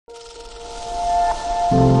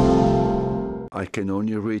I can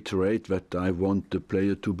only reiterate that I want the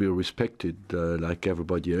player to be respected like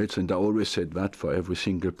everybody else, and I always said that for every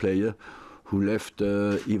single player who left,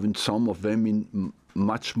 even some of them in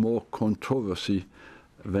much more controversy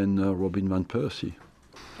than Robin van Persie.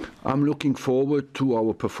 I'm looking forward to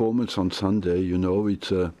our performance on Sunday. You know,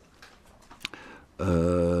 it's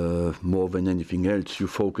more than anything else, you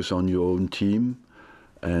focus on your own team,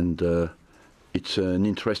 and it's an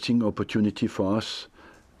interesting opportunity for us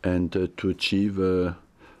and to achieve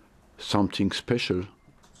something special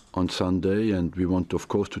on Sunday, and we want, of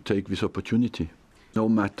course, to take this opportunity. No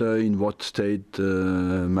matter in what state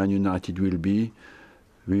Man United will be,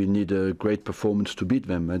 we need a great performance to beat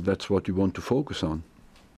them, and that's what we want to focus on.